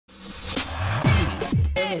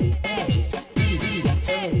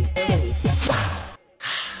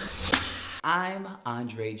I'm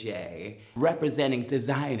André J, representing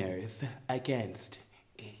designers against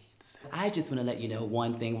AIDS. I just want to let you know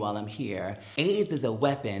one thing while I'm here. AIDS is a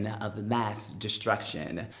weapon of mass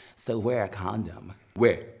destruction, so wear a condom.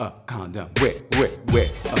 Wear a condom. Wear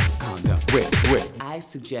a condom. Wear. I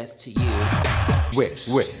suggest to you,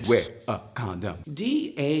 wear a condom.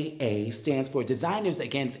 DAA stands for Designers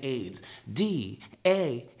Against AIDS.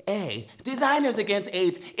 DAA, Designers Against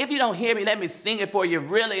AIDS. If you don't hear me, let me sing it for you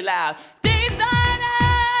really loud.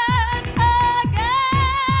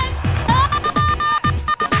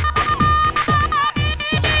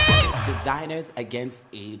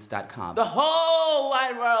 DesignersAgainstAIDS.com. The whole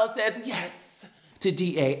wide world says yes to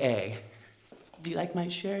DAA. Do you like my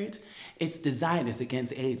shirt? It's Designers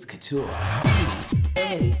Against AIDS Couture.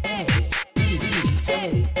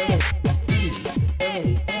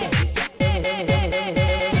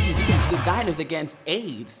 Designers Against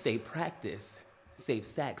AIDS say practice, save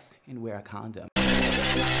sex, and wear a condom.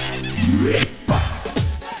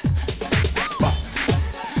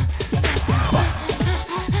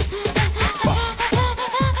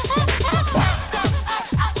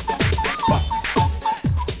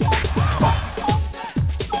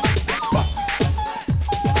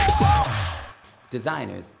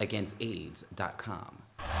 DesignersAgainstAIDS.com.